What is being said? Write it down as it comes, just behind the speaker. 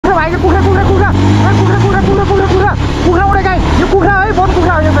कुखुरा भाइको कुखुरा कुखुरा कुखुरा कुखुरा कुखुरा कुखुरा कुखुरा कुखुरा कुखुरा उडे गाइस यो कुखुरा है वन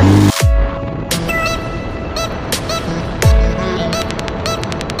कुखुरा हो यो चाहिँ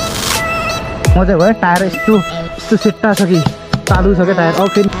मजा भयो टायर यस्तो सेट्टा छ कि चालु छ क्या टायर अब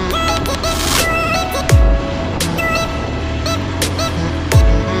फेरि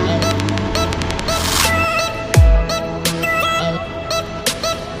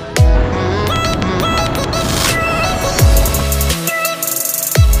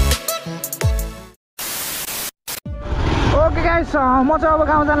म चाहिँ अब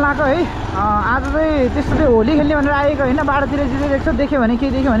गाउँ जानु लाग्यो है आज चाहिँ त्यस्तो चाहिँ होली खेल्ने भनेर आएको होइन बाटोतिर जे देख्छ देख्यो भने के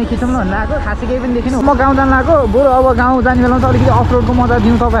देख्यो भने खिचाउनु भनेर आएको खासै केही पनि देखेन म गाउँ जानु लाग्यो बरु अब गाउँ जाने बेलामा चाहिँ अलिकति अफरोडको मजा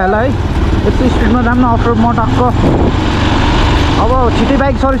दिउँ तपाईँहरूलाई है यस्तो स्पिडमा जाऊँ न अफरोड म टक्क अब छिटै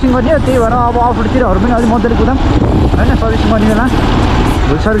बाइक सर्भिसिङ गरिदियो त्यही भएर अब अफरोडतिरहरू पनि अलिक मजाले कुदाऊँ होइन सर्भिसिङ गर्ने बेला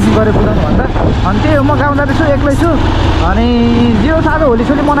भोलि सर्भिसिङ गरेर कुदाउनु भन्दा अनि त्यही हो म गाउँ जाँदैछु एक्लै छु अनि जे होस् आज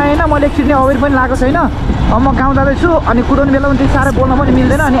होलीसोली मनाएन मैले एकछिन अवेर पनि लगाएको छैन अब म गाउँ जाँदैछु अनि कुदाउने बेलामा त्यति साह्रै बोल्न पनि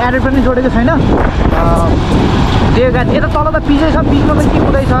मिल्दैन अनि एडिट पनि जोडेको छैन त्यो यता तल त पिचै छ पिचमा पनि के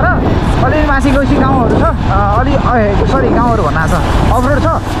कुदाइ छ र अलिअलि माथि गएपछि गाउँहरू छ सरी गाउँहरू भन्न छ अफरोड छ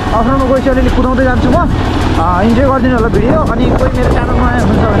अफरोडमा गएपछि अलिअलि कुदाउँदै जान्छु म इन्जोय गरिदिनु होला भिडियो अनि कोही मेरो च्यानलमा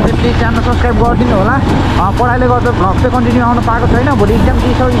हुनुहुन्छ भने चाहिँ प्लिज च्यानल सब्सक्राइब गरिदिनु होला पढाइले गर्दा भ्लग चाहिँ कन्टिन्यू आउनु पाएको छैन भोलि इक्जाम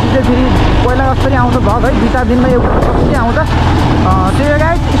दिइसकेपछि चाहिँ फेरि पहिला जस्तै आउँछ भ्लग है 2-4 दिनमा एउटा चाहिँ आउँछ त्यही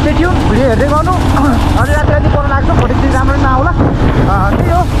गाइस स्टे ट्युन भिडियो हेर्दै गर्नु अलि राति पढ्न लाग्छ भोलि चाहिँ राम्रो नआउला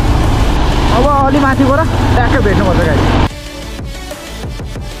त्यही हो अब अलि माथि गएर ट्याक्कै भेट्नुपर्छ गाइस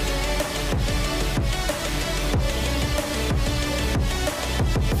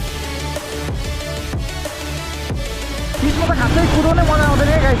पिचमा त खासै कुदाउनै मजा आउँदैन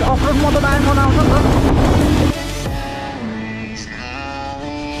गाइस अफरोडमा त दामी मजा आउँछ नि त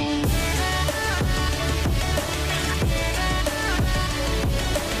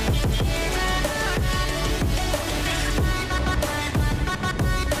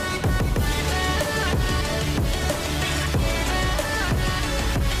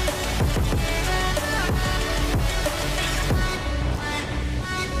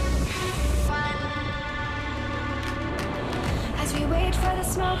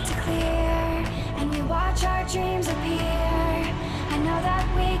Smoke to clear and we watch our dreams appear. I know that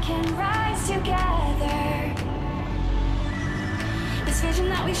we can rise together. This vision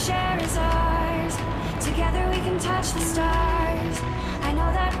that we share is ours. Together we can touch the stars. I know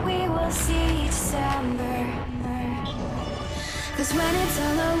that we will see December. 'Cause when it's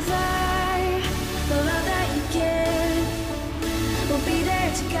all over, the love that you give will be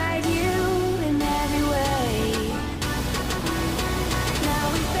there to guide you in every way.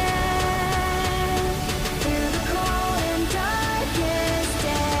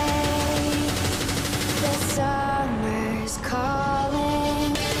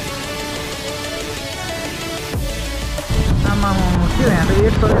 त्यो यहाँ त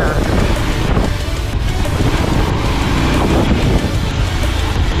एक तोरी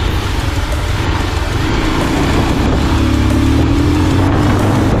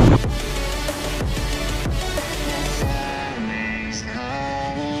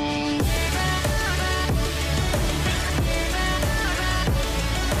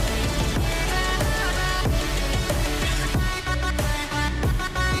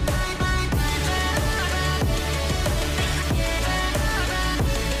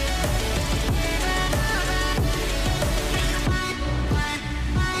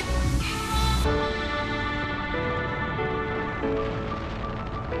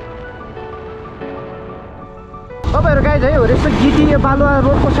तपाईँहरू guys है यस्तो गिटी बालुवा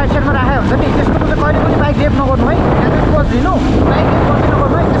रोडको साइडमा राखेको हुन्छ नि त्यसको चाहिँ कहिले पनि बाइक रेप नगर्नु है त्यहाँ बस्दिनु बाइक रेप गर्दै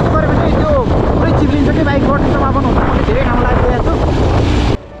नगर्नु है त्यस्तो गऱ्यो भने त्यो पुरै चिप्लिन्छ कि बाइक गर्ने समापन हुन्छ मैले धेरै ठाउँ लागिरहेको छु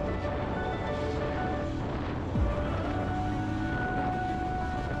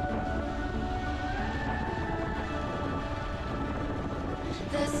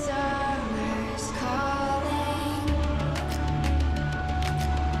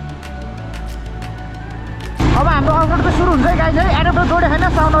अब हाम्रो अफरोड त सुरु हुन्छ है गाइज है एडप्टर जोडे छैन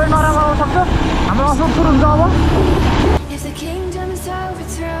साउन्डहरू नराम्रो आउन सक्छ हाम्रो अफरोड सुरु हुन्छ अब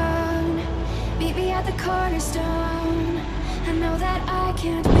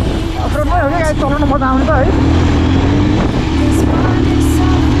अफरोडमै हो क्या गाइज चलाउनु मजा आउने त है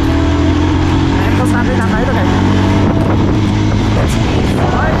एकदम साँच्चै जान्न है त guys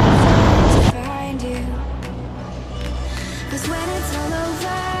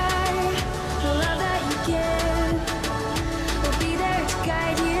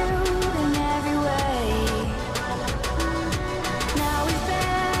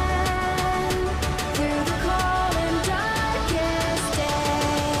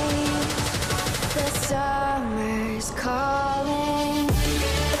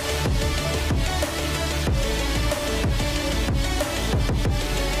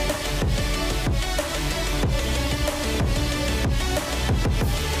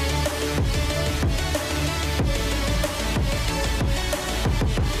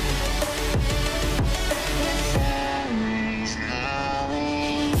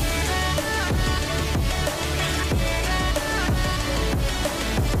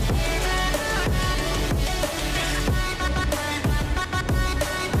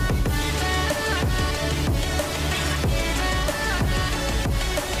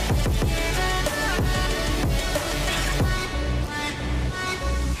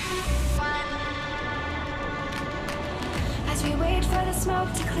wait for the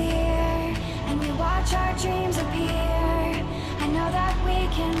smoke to clear and we watch our dreams appear, I know that we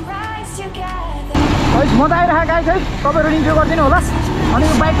can rise together. Guys मजा आइरहेको गाइस है तपाईहरु इन्जोय गर्दिनु होला अनि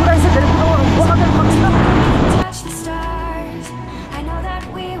यो बाइक कुदाइ चाहिँ धेरै कुरो बोल्न सक्दिन Touch the stars, I know that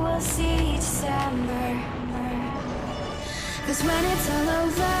we will see December. 'Cause when it's all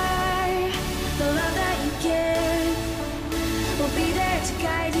over, the love that you give will be there to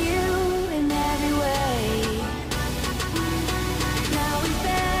guide you in every way. Now we've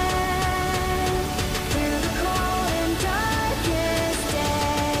been through the cold and darkest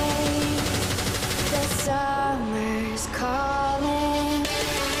days. The summer's calling.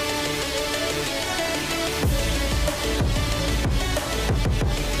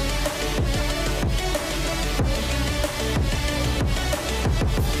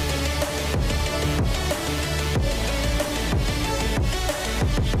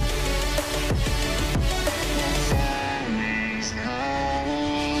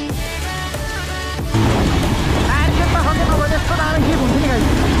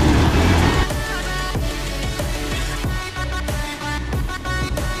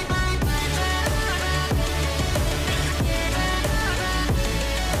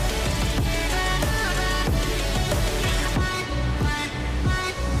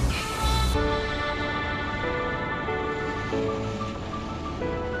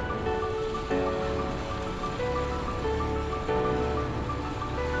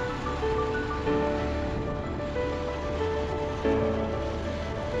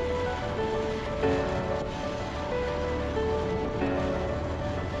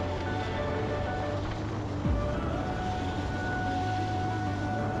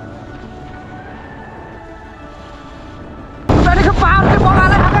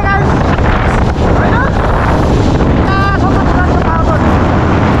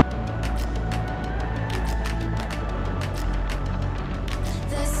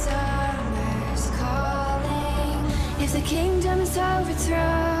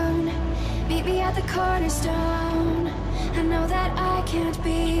 Cornerstone, I know that I can't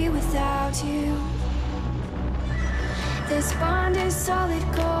be without you. This bond is solid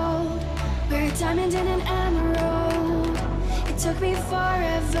gold, we're a diamond and an emerald. It took me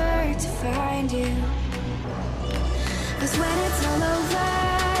forever to find you. 'Cause when it's all over,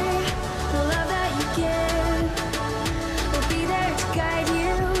 the love that you give will be there to guide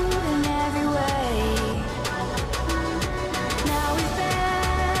you in every way. Now we've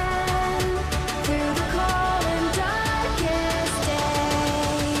been through the cold and darkest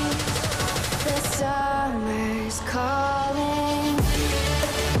days. The summer's calling.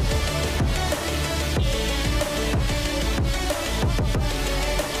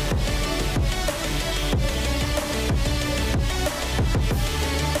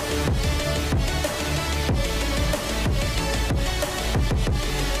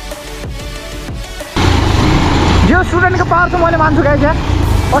 Yo स्टुडेन्टको power चाहिँ मैले मान्छु guys यार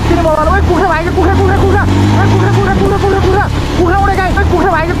अति नै बवाल ओइ कुखुरा भाइको कुखुरा कुखुरा कुखुरा ओइ कुखुरा कुखुरा कुखुरा कुखुरा कुखुरा कुखुरा उडे गाइस ओइ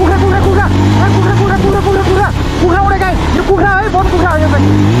कुखुरा भाइको कुखुरा कुखुरा कुखुरा ओइ कुखुरा कुखुरा कुखुरा कुखुरा कुखुरा कुखुरा उडे गाइस यो कुखुरा है बहुत कुखुरा हो यो चाहिँ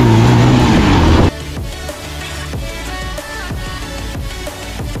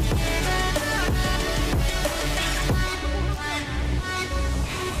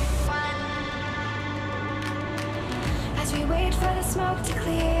As we wait for the smoke to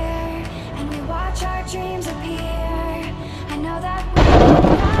clear and we watch our dreams appear, I know that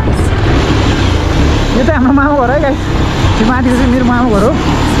यो चाहिँ हाम्रो मामा घर है गाइस यो माथिको चाहिँ मेरो मामा घर हो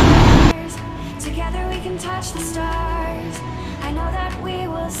together we can touch the stars. I know that we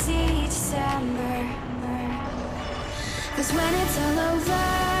will see December. 'Cause when it's all over,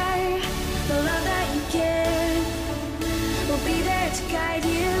 the love that you give will be there to guide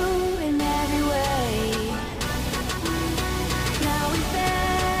you in every way. Now we've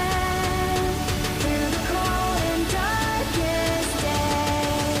been through the cold and darkest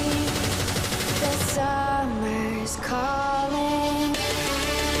days. The summer's calling.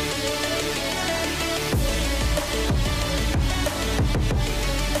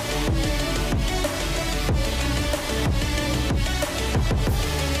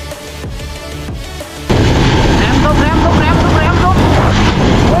 Rambo, Rambo, Rambo, Rambo.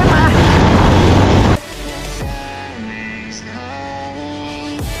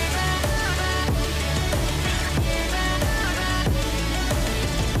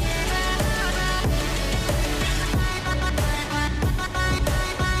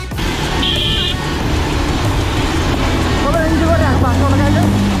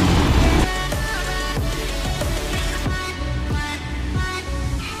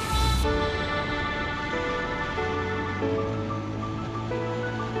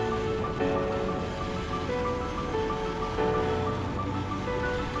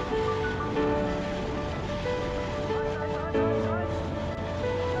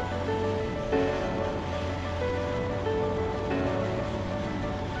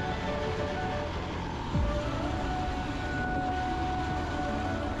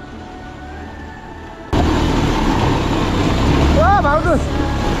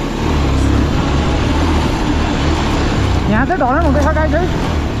 यहाँ चाहिँ ढलन हुँदैछ guys है।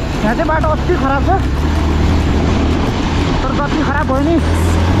 यहाँ चाहिँ बाटो अति खराब छ, तर कति खराब भयो नि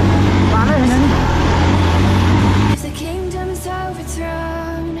पारै छैन नि। If the kingdom's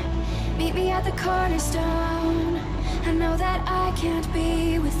overthrown, meet me at the cornerstone. I know that I can't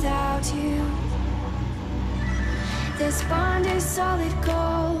be without you. This bond is solid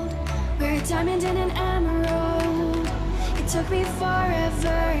gold. We're a diamond and an emerald. It took me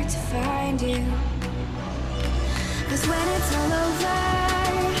forever to find you. 'Cause when it's all over,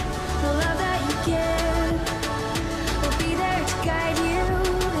 the love that you give will be there to guide you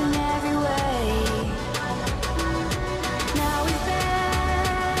in every way. Now we've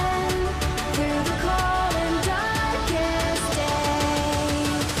been through the cold and darkest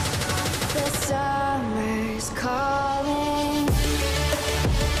days. The summer's calling.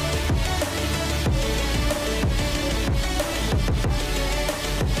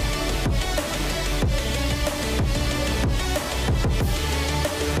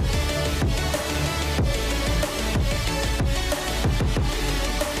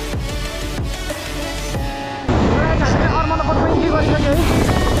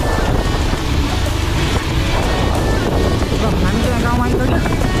 हामी चाहिँ गाउँमा आइसक्यो।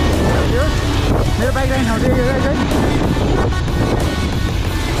 मेरो bike राख्ने ठाउँ चाहिँ यो है।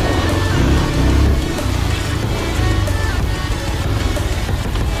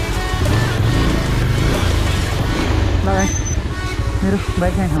 ल गाइस, मेरो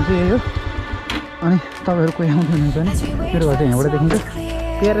बाइक राख्ने ठाउँ चाहिँ यही हो। अनि तपाईँहरू कोही आउँदै हुनुहुन्छ भने मेरो घर चाहिँ यहाँबाट देखिन्छ।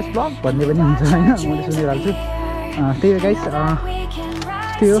 PRS ब्लग भन्ने पनि हुन्छ होइन, मैले सुनिरहेको छु। त्यही हो गाइस,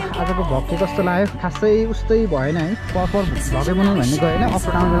 त्यो आजको भ्लग चाहिँ कस्तो लाग्यो खासै उस्तै भएन है। प्रपर भ्लगै बनाउँ भन्ने गयो होइन। अफ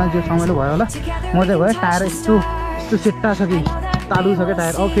रोड आउनु बेला जो रमाइलो भयो होला, मजा भयो। टायर यस्तो यस्तो सेट्टा छ कि तालु छ क्या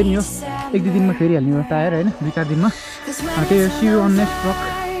टायर। अब फेरि यो 1-2 दिनमा फेरिहाल्ने हो टायर होइन, 2-4 दिनमा। त्यही हो, सी you an next vlog.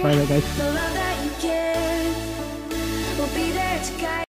 Bye bye guys.